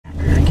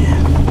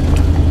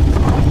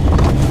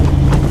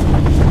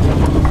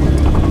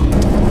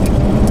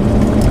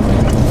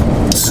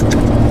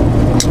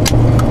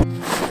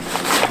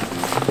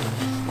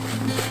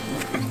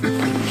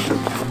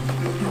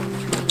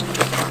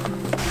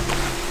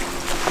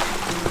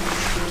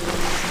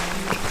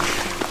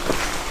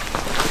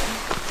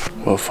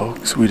Well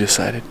folks, we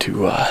decided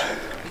to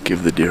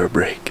give the deer a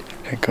break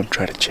and come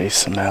try to chase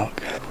some elk.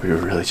 We were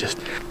really just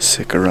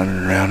sick of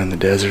running around in the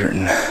desert,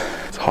 and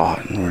it's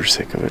hot and we were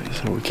sick of it.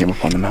 So we came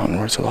up on the mountain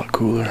where it's a lot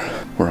cooler.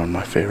 We're on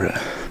my favorite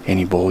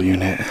any bowl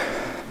unit.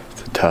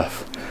 It's a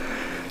tough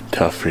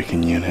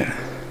freaking unit.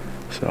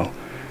 So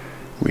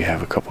we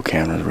have a couple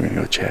cameras we're gonna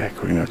go check.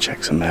 We're gonna go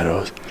check some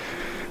meadows,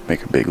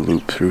 make a big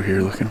loop through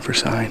here looking for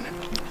sign.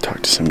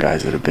 Talked to some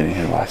guys that have been in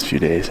here the last few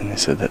days, and they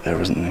said that there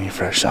wasn't any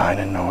fresh sign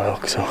and no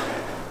elk, so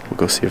we'll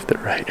go see if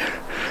they're right.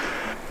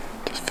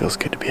 Just feels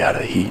good to be out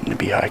of the heat and to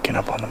be hiking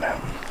up on the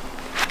mountain.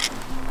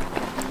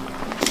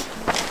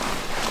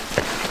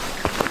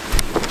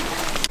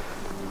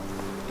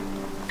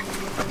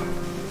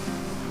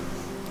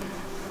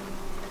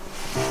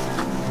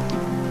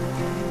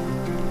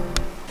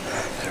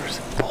 There was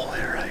a bull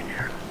here right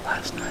here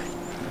last night.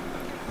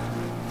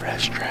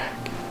 Fresh track.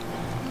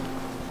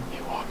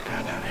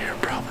 Down here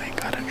probably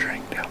got a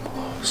drink down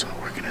below, so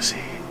we're gonna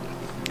see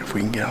if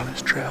we can get on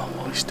his trail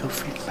while he's still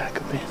feeding back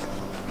up in.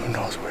 Who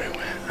knows where he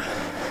went?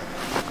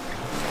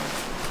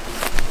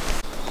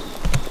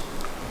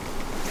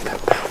 That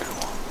powder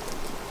one.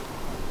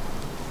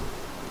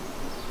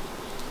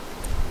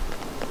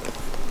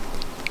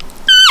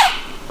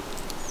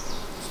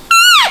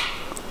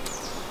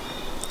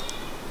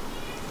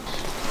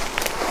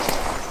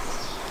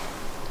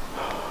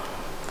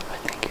 I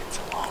think it's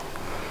a long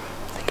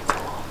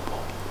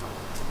bull.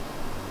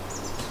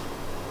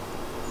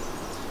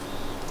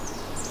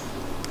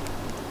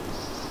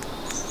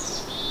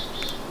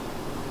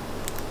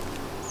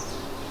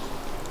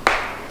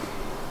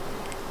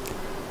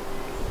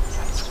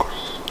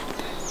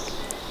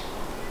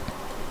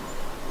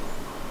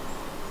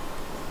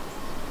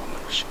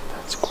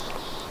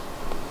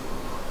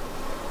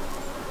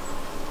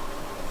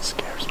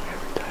 Scares me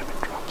every time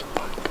it drops a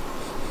buck.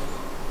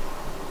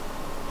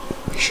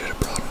 We should have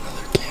brought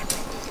another camera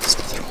with us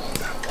to throw on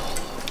that wall.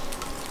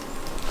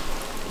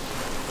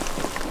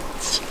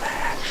 It's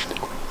smashed.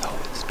 Oh,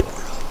 it's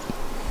tore up.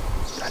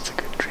 That's a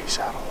good tree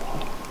saddle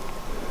wall.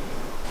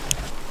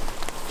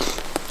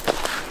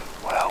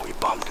 Well, we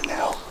bumped an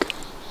elk.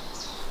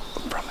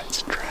 From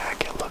its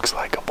track, it looks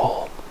like a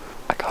bull.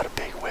 I got a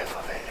big whiff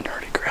of it and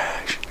heard it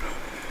crash.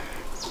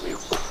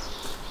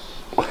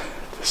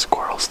 The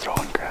squirrel's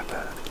throwing crap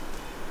at it.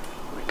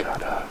 We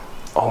got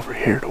over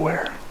here to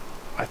where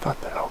I thought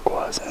the elk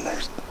was, and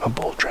there's a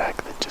bull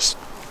track that just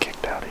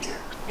kicked out of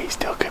here. He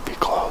still could be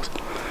close.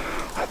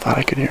 I thought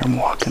I could hear him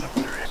walking up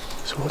the ridge,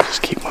 so we'll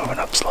just keep moving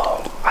up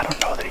slow. I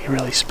don't know that he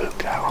really spooked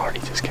that hard.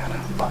 He just kind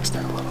of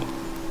busted a little.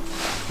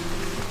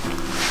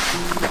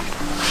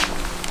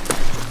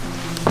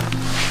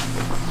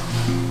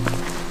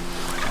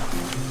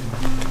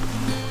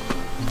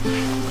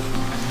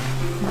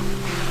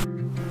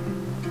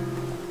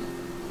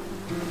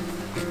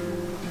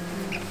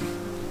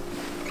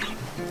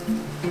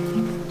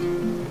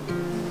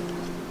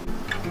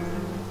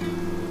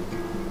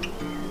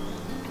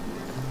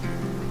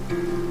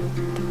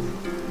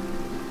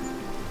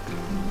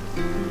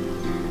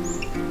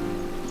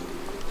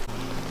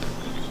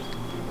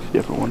 You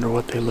ever wonder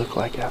what they look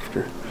like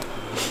after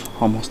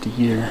almost a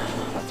year?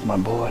 That's my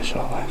bull I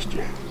shot last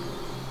year.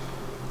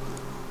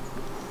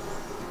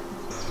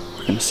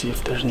 We're gonna see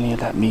if there's any of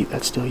that meat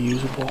that's still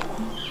usable.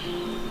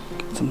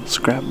 Get some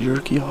scrap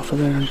jerky off of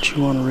there and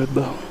chew on a rib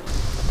bone.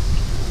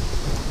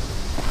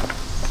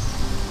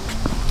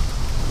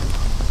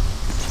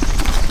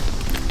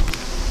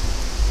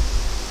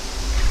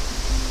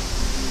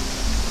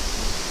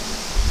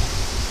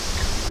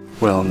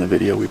 Well, in the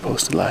video we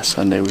posted last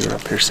Sunday, we were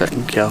up here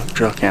setting trail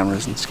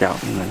cameras and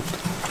scouting, and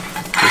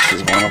this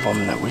is one of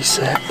them that we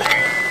set.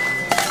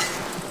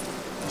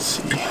 Let's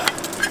see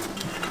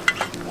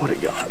what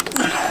it got.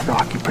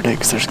 Rocky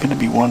predicts there's going to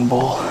be one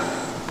bull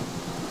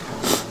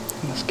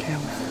in this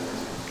camera.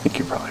 I think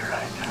you're probably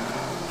right.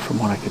 From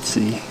what I could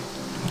see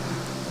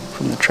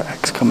from the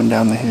tracks coming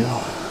down the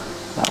hill,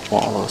 that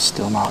wallow's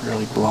still not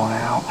really blown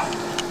out.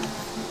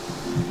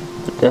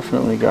 It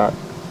definitely got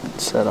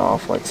set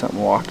off like something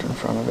walked in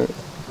front of it.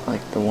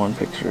 Like the one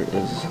picture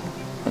is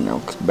an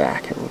elk's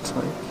back, it looks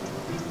like.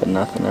 But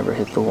nothing ever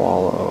hit the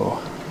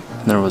wallow.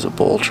 And there was a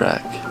bull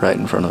track right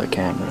in front of the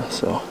camera,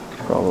 so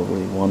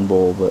probably one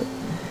bull, but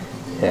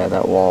yeah,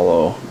 that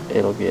wallow,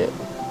 it'll get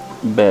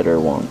better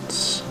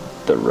once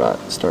the rut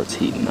starts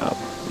heating up.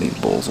 These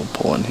bulls will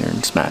pull in here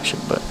and smash it,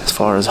 but as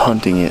far as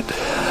hunting it,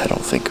 I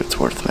don't think it's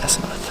worth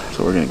messing with.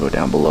 So we're gonna go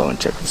down below and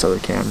check this other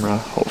camera.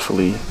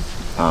 Hopefully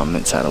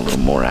it's had a little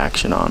more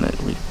action on it.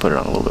 We put it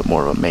on a little bit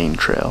more of a main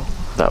trail.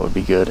 That would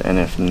be good. And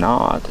if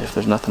not, if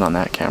there's nothing on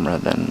that camera,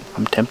 then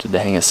I'm tempted to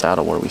hang a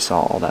saddle where we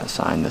saw all that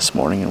sign this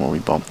morning and where we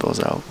bumped those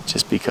out,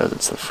 just because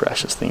it's the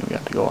freshest thing we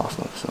got to go off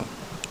of. So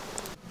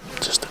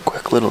just a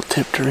quick little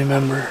tip to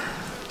remember,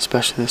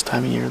 especially this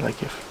time of year,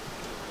 like if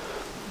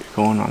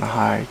you're going on a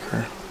hike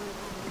or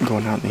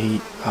going out in the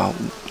heat,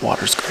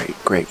 water's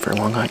great for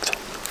long hikes.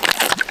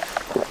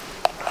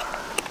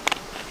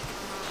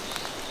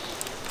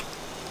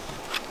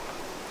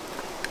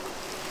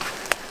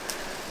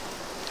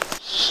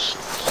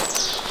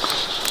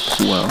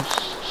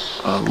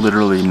 Well,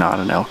 literally not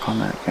an elk on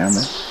that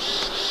camera.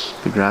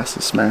 The grass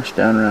is smashed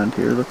down around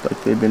here. Looked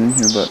like they've been in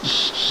here, but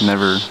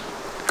never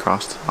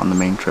crossed on the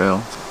main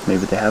trail.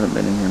 Maybe they haven't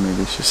been in here.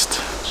 Maybe it's just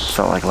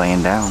felt like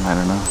laying down. I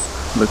don't know.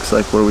 Looks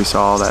like where we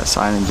saw that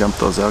sign and jumped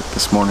those elk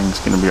this morning is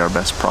going to be our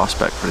best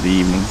prospect for the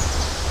evening.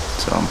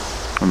 So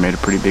we made a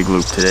pretty big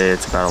loop today.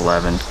 It's about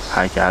 11.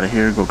 Hike out of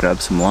here, go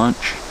grab some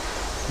lunch,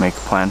 make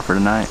a plan for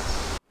tonight.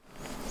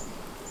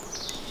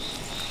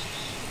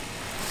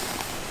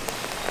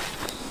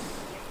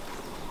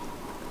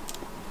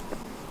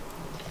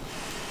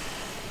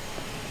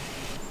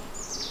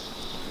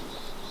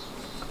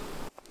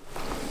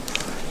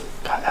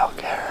 Got elk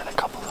hair and a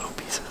couple little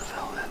pieces of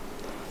velvet.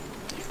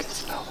 You can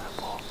smell that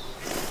bull.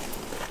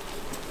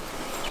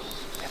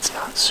 It's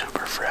not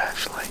super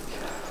fresh, like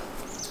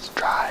it's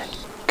dry.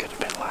 Could have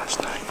been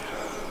last night.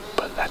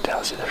 But that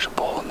tells you there's a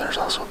bull, and there's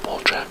also a bull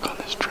track on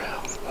this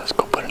trail. Let's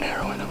go put an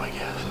arrow in him, I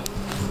guess.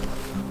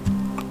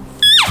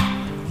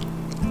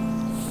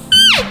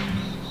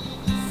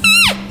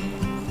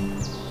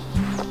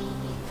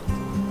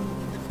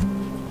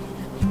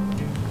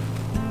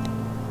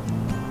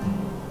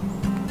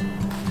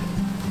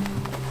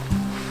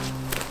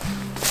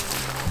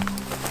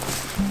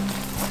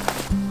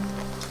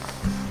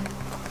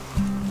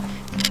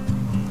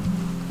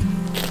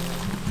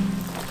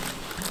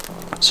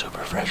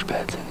 Super fresh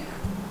beds in here.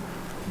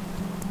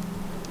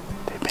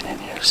 They've been in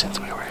here since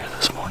we were here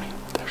this morning.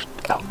 There's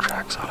elk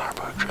tracks on our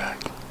boat track.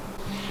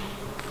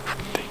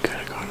 They could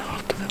have gone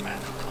off to the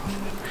meadows on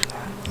the other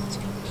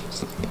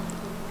side.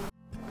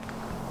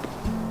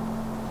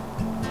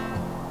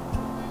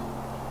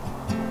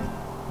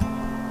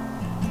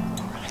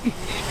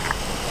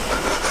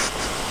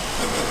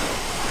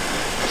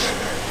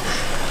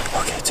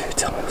 Okay, dude,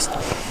 tell me what's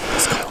up.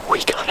 Let's go.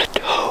 We got a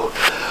doe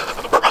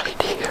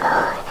right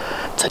here.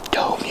 It's a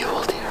doe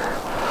mule deer.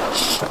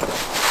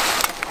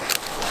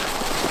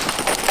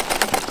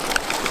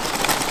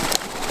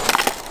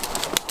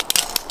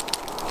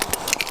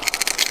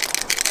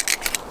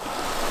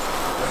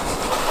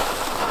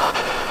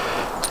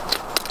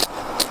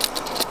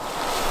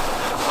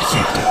 I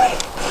can't do it.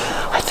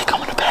 I think I'm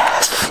gonna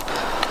pass.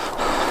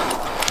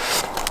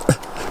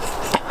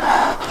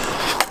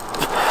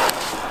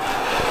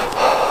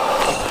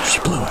 She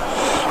blew it.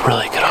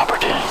 Really good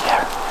opportunity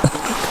there.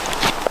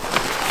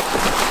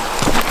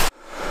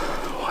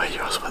 Why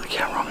you also put the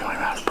camera on me when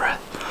I'm out of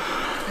breath?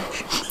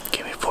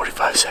 Give me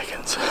 45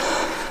 seconds.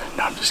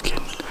 No, I'm just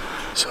kidding.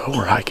 So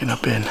we're hiking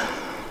up in.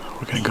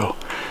 We're gonna go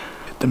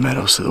hit the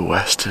meadows to the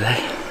west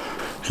today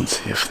and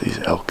see if these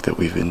elk that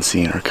we've been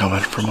seeing are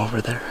coming from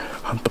over there.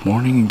 Hunt the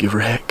morning and give her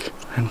heck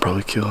and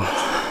probably kill a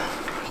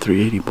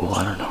 380 bull.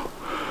 I don't know.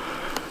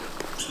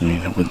 I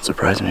mean, it wouldn't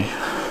surprise me.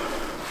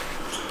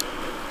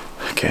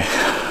 Okay.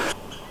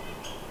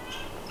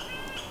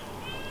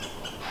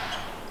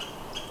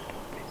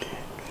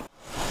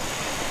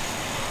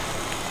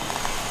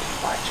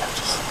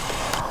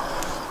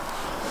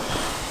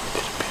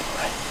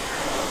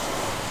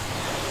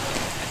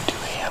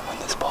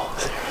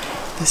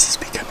 This is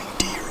becoming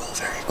D-roll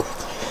very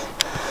quickly.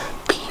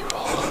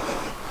 B-roll.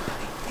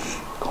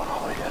 Going all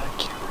the way down to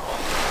Q-roll.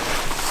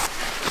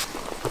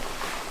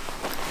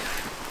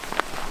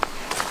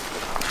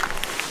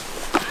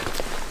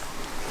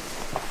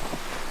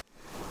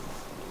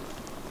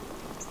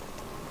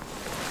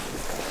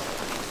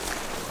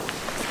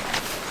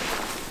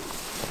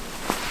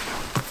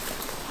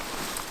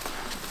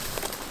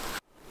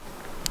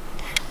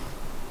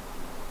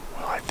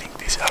 Well, I think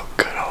these elk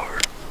cut over.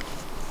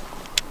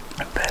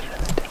 Embedded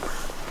in the timber.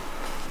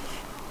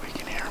 We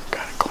can hear them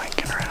kind of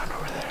clanking around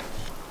over there.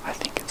 I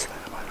think it's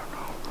them, I don't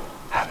know.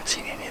 I haven't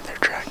seen any of their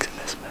tracks in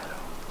this meadow.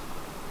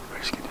 We're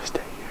just gonna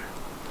stay here.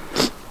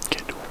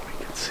 Get to where we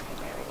can see,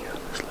 maybe get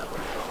on this little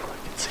hill where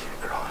we can see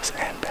across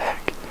and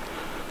back.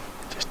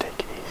 Just take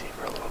it easy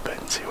for a little bit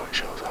and see what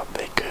shows up.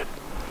 They could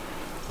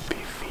be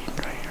feeding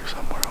right here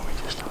somewhere and we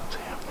just don't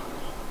see them.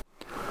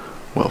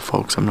 Well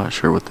folks, I'm not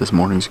sure what this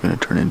morning's gonna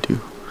turn into.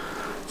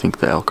 I think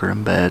the elk are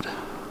in bed.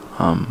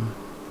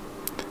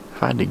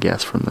 If I had to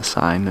guess from the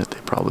sign that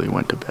they probably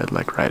went to bed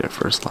like right at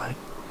first light.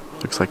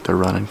 Looks like they're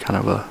running kind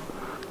of a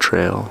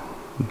trail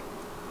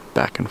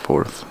back and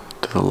forth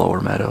to the lower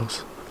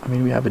meadows. I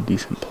mean, we have a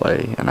decent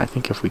play, and I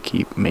think if we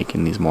keep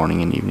making these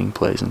morning and evening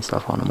plays and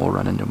stuff on them, we'll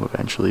run into them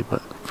eventually.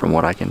 But from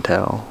what I can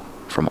tell,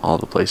 from all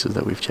the places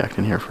that we've checked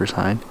in here for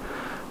sign,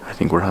 I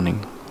think we're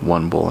hunting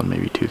one bull and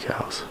maybe 2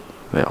 cows.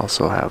 They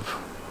also have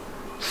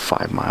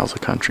 5 miles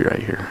of country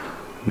right here,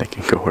 and they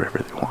can go wherever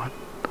they want.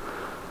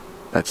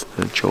 That's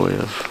the joy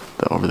of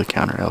the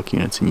over-the-counter elk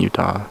units in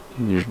Utah.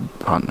 You're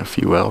hunting a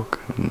few elk,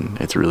 and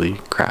it's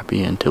really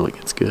crappy until it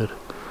gets good.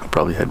 I'll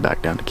probably head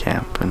back down to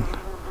camp and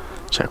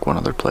check one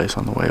other place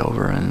on the way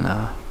over and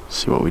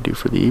see what we do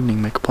for the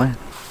evening, make a plan.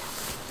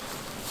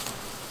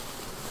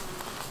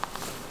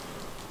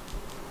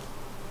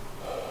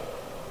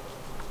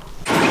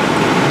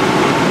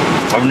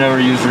 I've never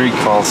used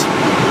recalls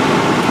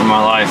in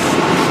my life.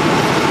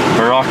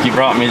 But Rocky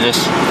brought me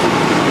this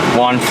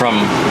one from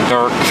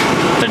Dirk,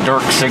 the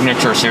Dirk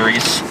Signature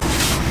Series.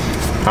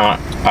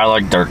 I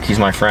like Dirk. He's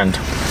my friend.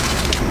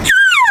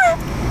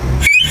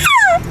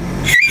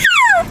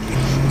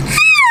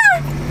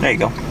 There you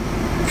go.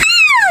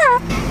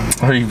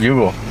 How do you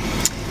bugle?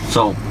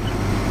 So,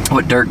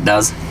 what Dirk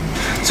does,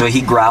 so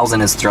he growls in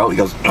his throat. He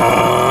goes,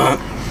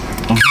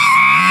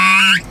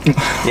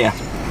 yeah.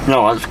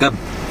 No, that's good.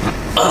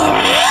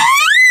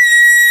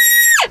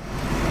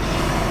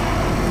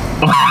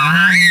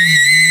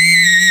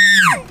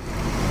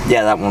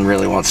 Yeah, that one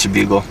really wants to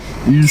bugle.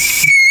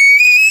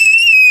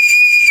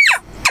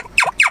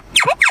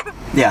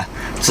 Yeah.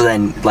 So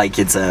then, like,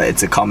 it's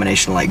a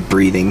combination of like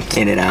breathing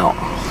in and out.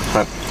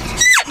 But,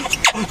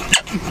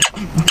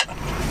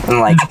 and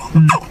like,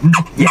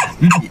 yeah,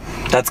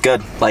 that's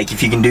good. Like,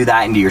 if you can do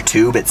that into your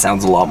tube, it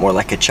sounds a lot more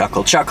like a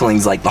chuckle.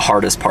 Chuckling's like the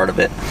hardest part of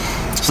it.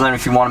 So then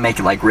if you want to make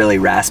it like really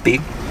raspy,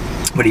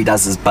 what he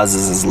does is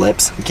buzzes his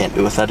lips. You can't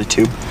do it without a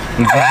tube.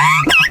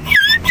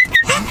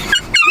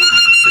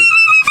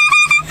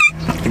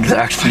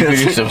 Exactly. You could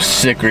do some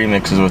sick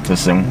remixes with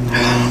this thing.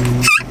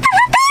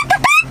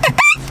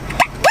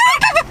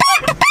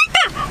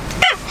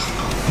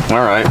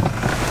 Alright,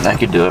 I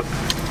could do it.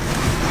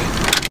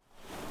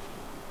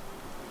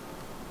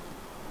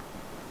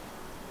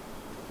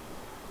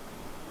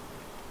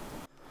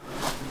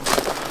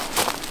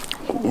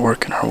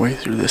 Working our way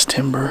through this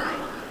timber,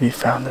 we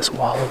found this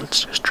wallow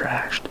that's just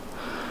trashed.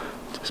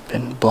 Just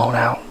been blown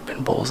out,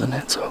 been bulls in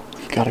it, so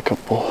we got a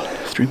couple,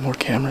 3 more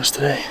cameras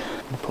today.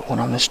 We'll put one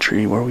on this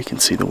tree where we can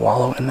see the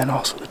wallow and then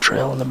also the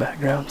trail in the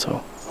background,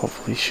 so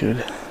hopefully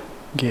should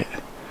get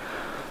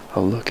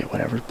a look at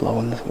whatever's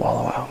blowing this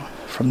wallow out.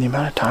 From the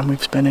amount of time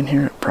we've spent in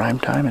here at prime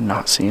time and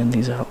not seeing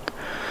these elk,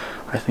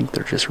 I think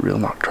they're just real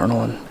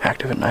nocturnal and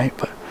active at night,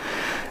 but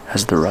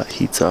as the rut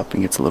heats up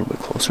and gets a little bit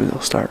closer,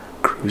 they'll start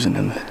cruising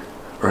in the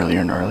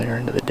earlier and earlier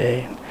into the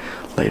day and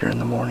later in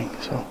the morning.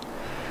 So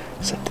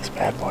set this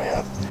bad boy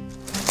up.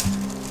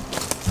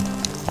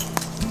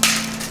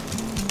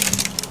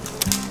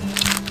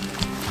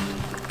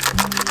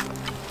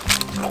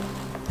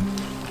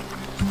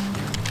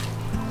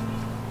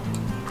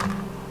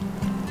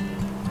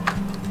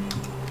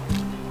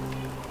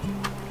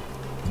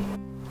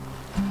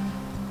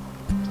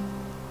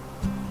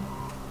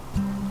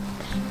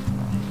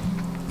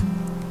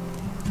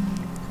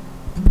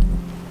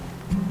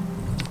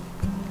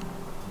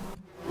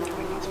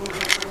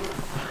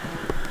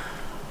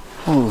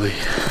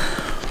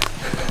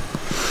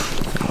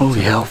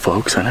 Holy hell,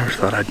 folks, I never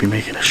thought I'd be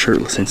making a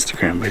shirtless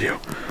Instagram video.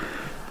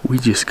 We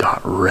just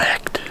got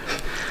wrecked.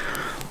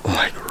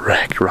 Like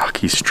wrecked.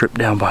 Rocky's stripped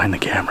down behind the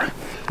camera.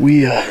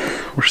 We're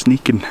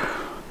sneaking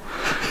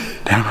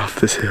down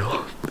off this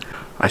hill.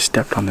 I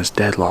stepped on this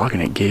dead log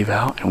and it gave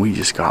out and we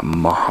just got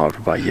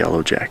mobbed by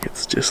yellow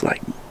jackets. Just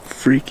like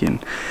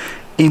freaking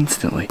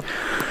instantly.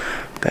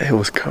 That hill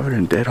was covered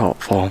in dead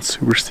halt, falling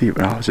super steep,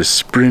 and I was just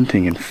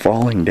sprinting and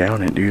falling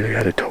down it, dude. I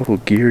had a total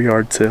gear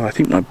yard sale. I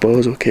think my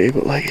bow's okay,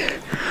 but like,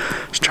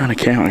 just trying to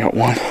count. I got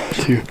 1,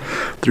 2,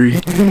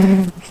 3,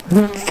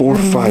 4,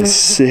 5,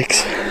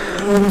 6.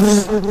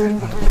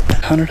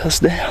 100 us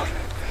down.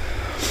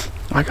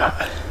 I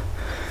got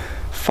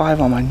 5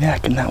 on my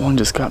neck, and that one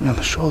just got me on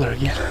the shoulder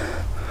again.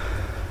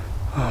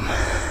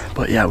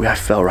 But yeah, I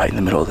fell right in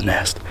the middle of the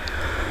nest,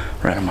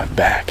 right on my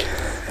back.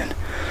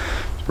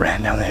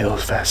 Ran down the hill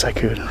as fast as I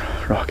could, and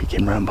Rocky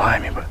came running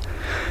behind me, but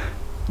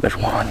there's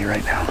one on you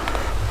right now.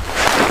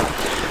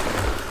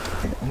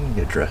 I'm gonna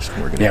get dressed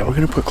and we're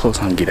gonna put clothes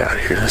on and get out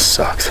of here. This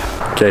sucks.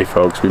 Okay,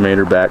 folks, we made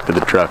her back to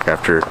the truck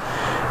after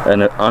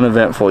an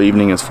uneventful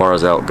evening as far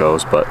as elk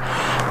goes, but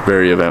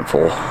very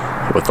eventful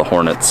with the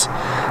hornets.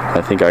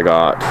 I think I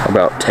got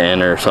about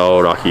 10 or so.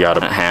 Rocky got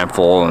a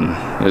handful and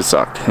it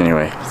sucked.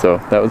 Anyway,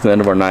 so that was the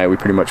end of our night. We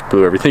pretty much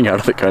blew everything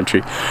out of the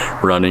country,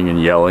 running and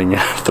yelling,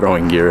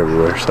 throwing gear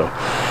everywhere. So,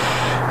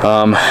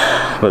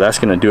 but that's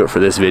gonna do it for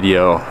this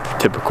video.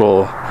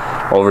 Typical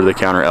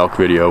over-the-counter elk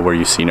video where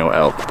you see no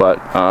elk, but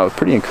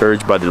pretty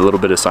encouraged by the little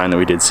bit of sign that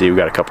we did see. We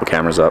got a couple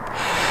cameras up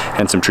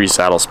and some tree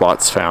saddle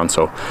spots found,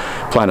 so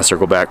plan to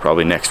circle back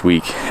probably next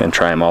week and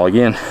try them all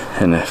again.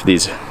 And if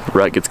these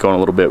rut gets going a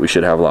little bit, we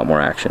should have a lot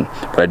more action.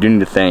 But I do need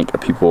to thank the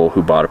people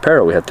who bought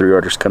apparel. We had 3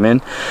 orders come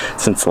in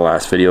since the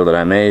last video that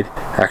I made.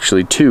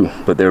 Actually 2,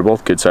 but they were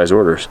both good size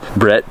orders.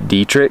 Brett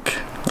Dietrich,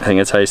 I think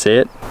that's how you say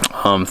it.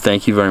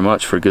 Thank you very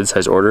much for a good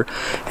size order.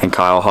 And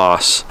Kyle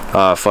Haas.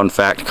 Fun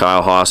fact,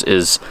 Kyle Haas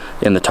is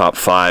in the top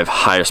 5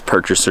 highest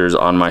purchasers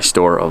on my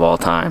store of all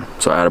time.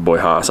 So attaboy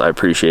Haas, I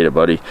appreciate it,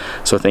 buddy.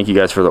 So thank you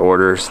guys for the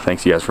orders.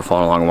 Thanks you guys for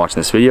following along and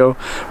watching this video.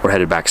 We're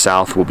headed back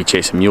south. We'll be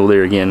chasing mule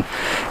deer again.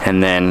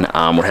 And then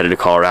we're headed to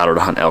Colorado to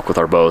hunt elk with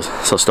our bows.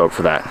 So stoked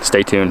for that.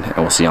 Stay tuned and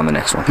we'll see you on the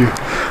next one. 2,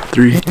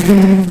 3,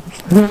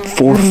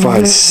 4,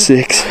 5,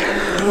 6.